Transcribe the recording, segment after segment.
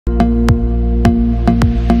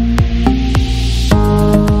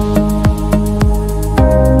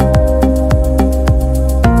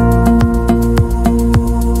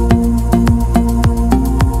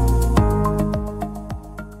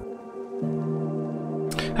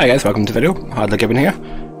Hi guys, welcome to the video. Hardly Given here.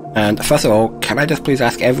 And first of all, can I just please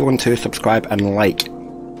ask everyone to subscribe and like?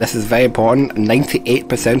 This is very important.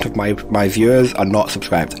 98% of my viewers are not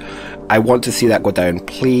subscribed. I want to see that go down.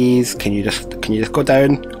 Please, can you just go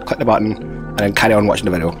down, click the button, and then carry on watching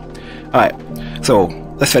the video. Alright, so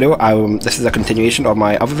this video, this is a continuation of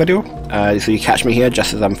my other video. So you catch me here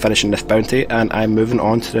just as I'm finishing this bounty, and I'm moving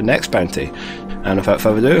on to the next bounty. And without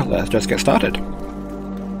further ado, let's just get started.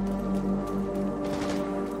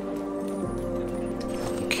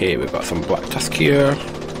 Okay, we've got some black tusk here.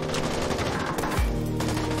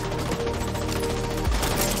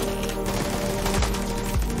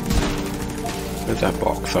 Where's that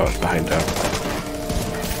box? Oh, it's behind there.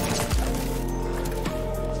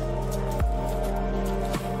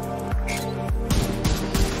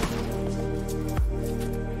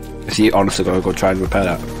 Is he honestly gonna go try and repair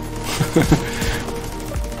that?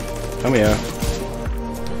 Come here.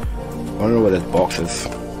 I don't know where this box is.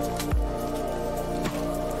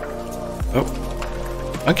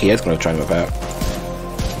 Oh, okay, he's going to try and whip out.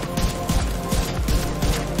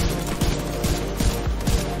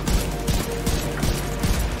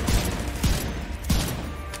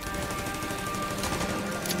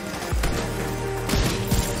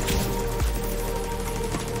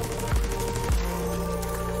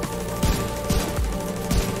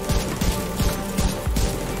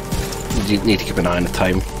 You need to keep an eye on the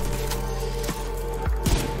time.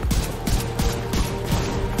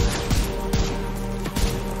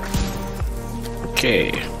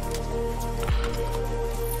 Okay.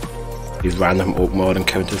 These random open world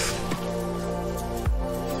encounters.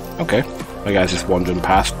 Okay. My guy's just wandering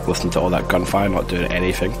past, listening to all that gunfire, not doing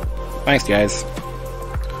anything. Thanks guys.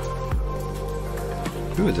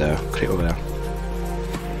 Who is there? Crate over there.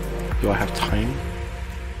 Do I have time?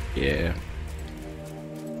 Yeah.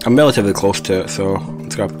 I'm relatively close to it, so I'm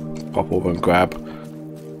just gonna pop over and grab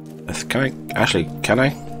this. Can I? Actually, can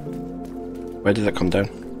I? Where does it come down?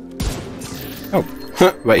 Oh,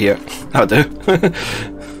 right here. That'll do.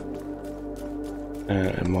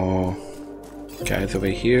 More guys over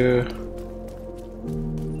here.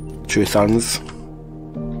 True Sons.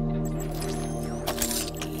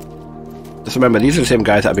 Just remember, these are the same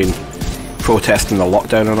guys that have been protesting the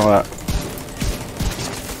lockdown and all that.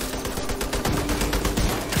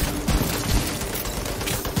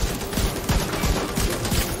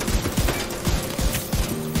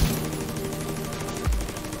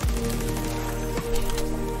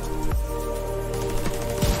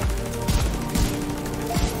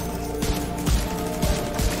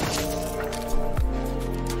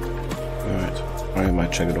 Why am I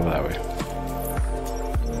triggered over that way?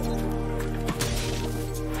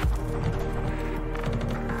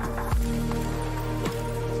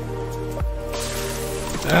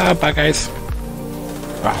 Ah, bad guys.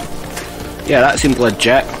 Ah. Yeah, that seemed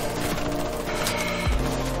legit.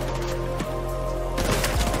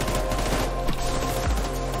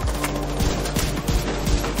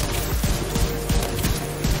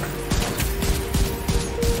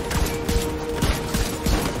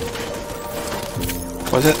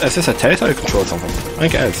 Is this a territory control or something? I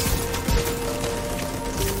think it is.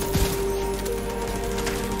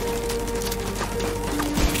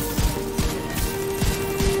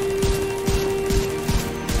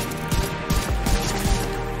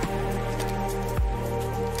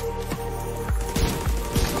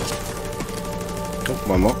 Oh,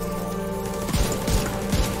 one more.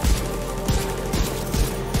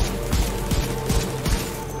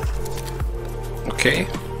 Okay.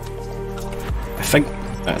 I think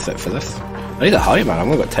that's it for this. I need to hurry, man. I've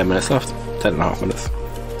only got 10 minutes left. 10.5 minutes.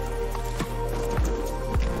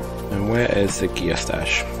 And where is the gear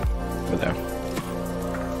stash? Over there.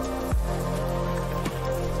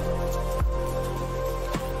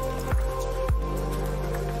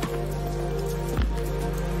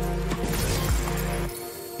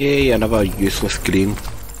 Yay, another useless green.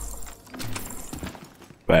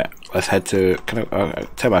 Right, let's head to... Can I...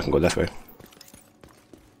 tell me I can go this way.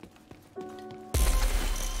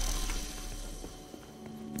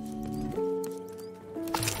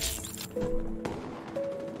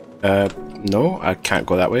 No, I can't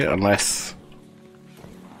go that way unless...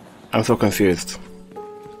 I'm so confused.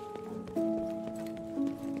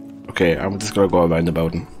 Okay, I'm just gonna go around the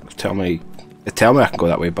building. Tell me I can go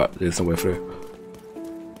that way, but there's no way through.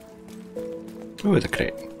 Oh, it's a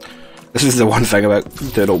crate. This is the one thing about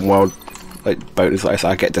doing open world, like bounties like this,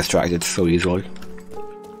 I get distracted so easily.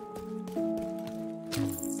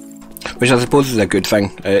 Which I suppose is a good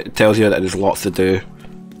thing. It tells you that there's lots to do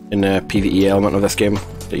in the PvE element of this game,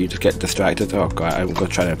 that you just get distracted. Oh god, I'm going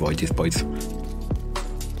to try to avoid these boys.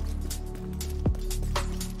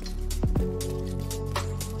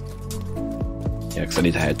 Yeah, because I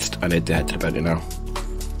need to head to the bounty now.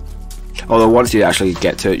 Although once you actually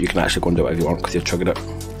get to it, you can actually go and do whatever you want because you've triggered it.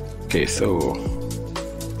 Okay, so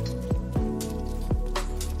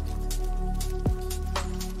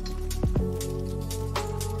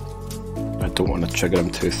I don't want to trigger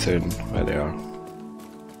them too soon. There they are.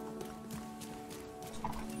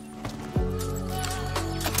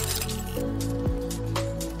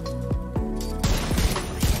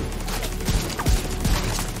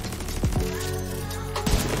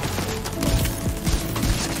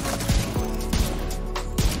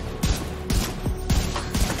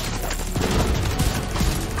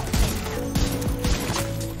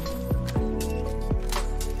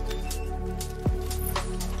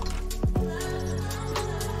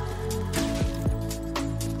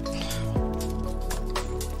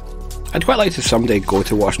 I'd quite like to someday go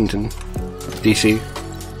to Washington, DC.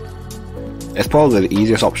 It's probably the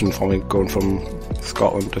easiest option for me going from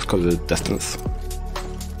Scotland just because of the distance.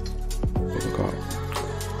 What have we got?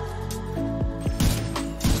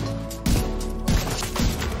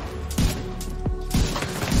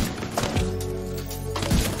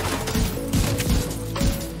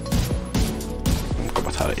 Got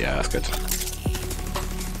my turret, yeah, that's good.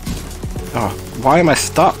 Oh, why am I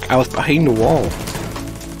stuck? I was behind the wall.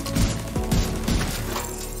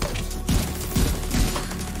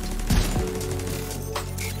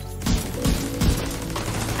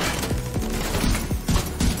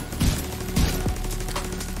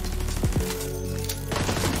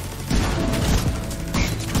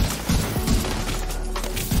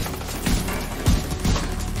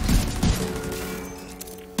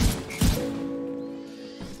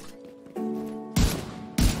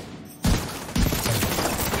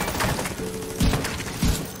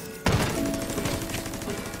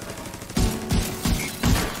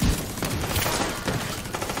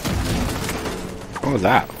 What was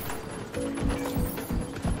that?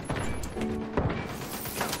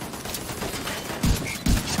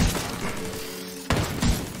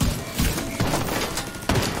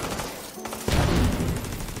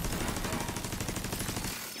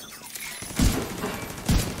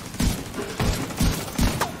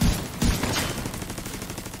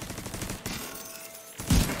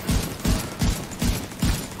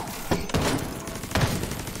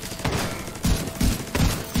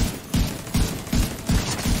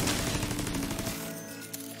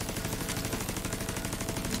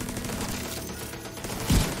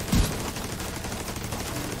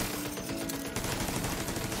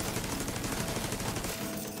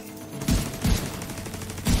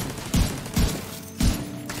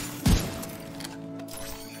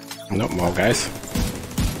 Nope, more guys.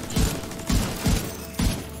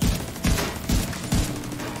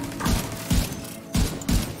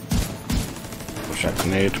 Push that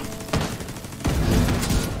grenade.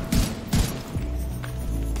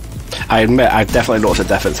 I admit, I definitely noticed a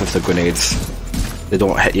difference with the grenades. They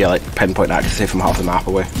don't hit you like pinpoint accuracy from half the map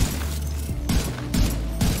away.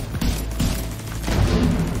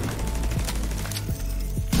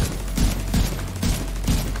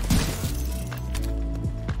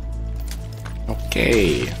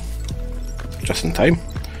 Okay, just in time.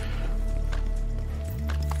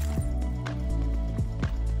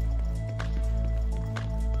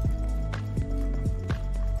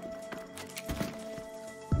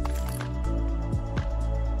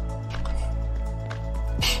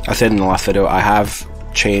 I said in the last video, I have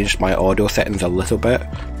changed my audio settings a little bit,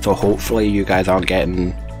 so hopefully you guys aren't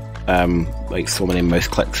getting like so many mouse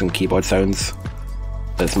clicks and keyboard sounds.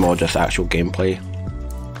 It's more just actual gameplay.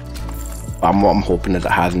 What I'm hoping is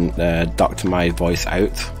it hasn't ducked my voice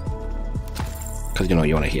out, because you know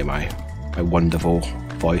you want to hear my wonderful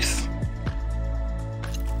voice.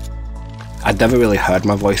 I'd never really heard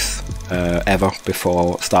my voice ever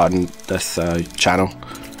before starting this channel,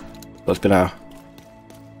 so it's been an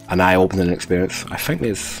eye-opening experience. I think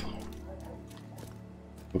I'm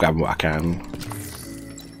grabbing what I can.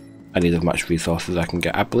 I need as much resources as I can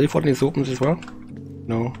get. I believe one of these opens as well.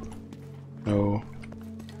 No. No.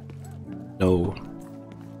 No.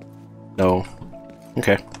 No.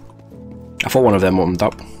 Okay. I thought one of them opened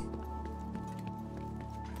up.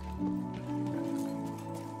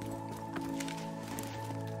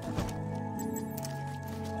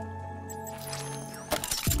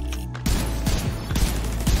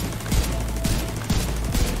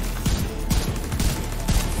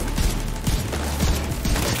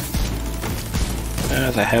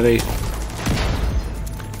 There's a heavy.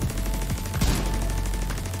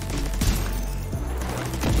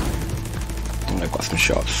 I've got some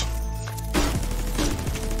shots.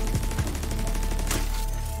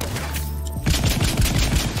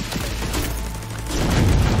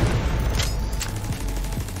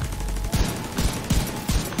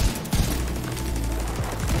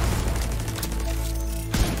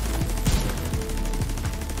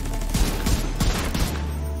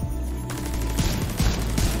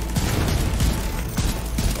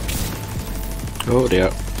 Oh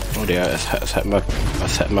dear, it's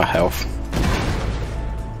hitting my health.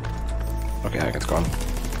 Okay, I think it's gone.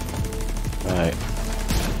 Right.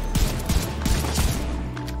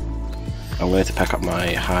 I'm going to pick up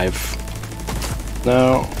my hive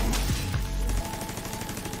now.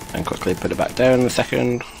 And quickly put it back down in a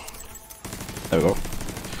second. There we go.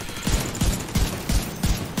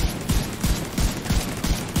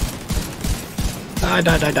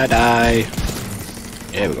 Die.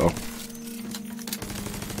 There we go.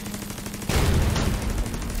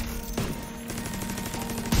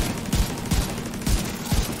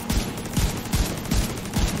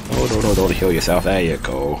 Oh, no, don't heal yourself. There you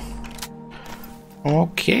go.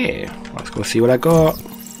 Okay, let's go see what I got.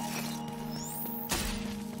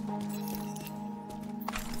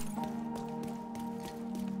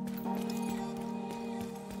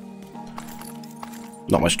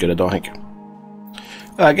 Not much good, I don't think.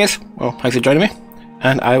 Alright guys, well, thanks for joining me,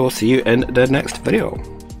 and I will see you in the next video.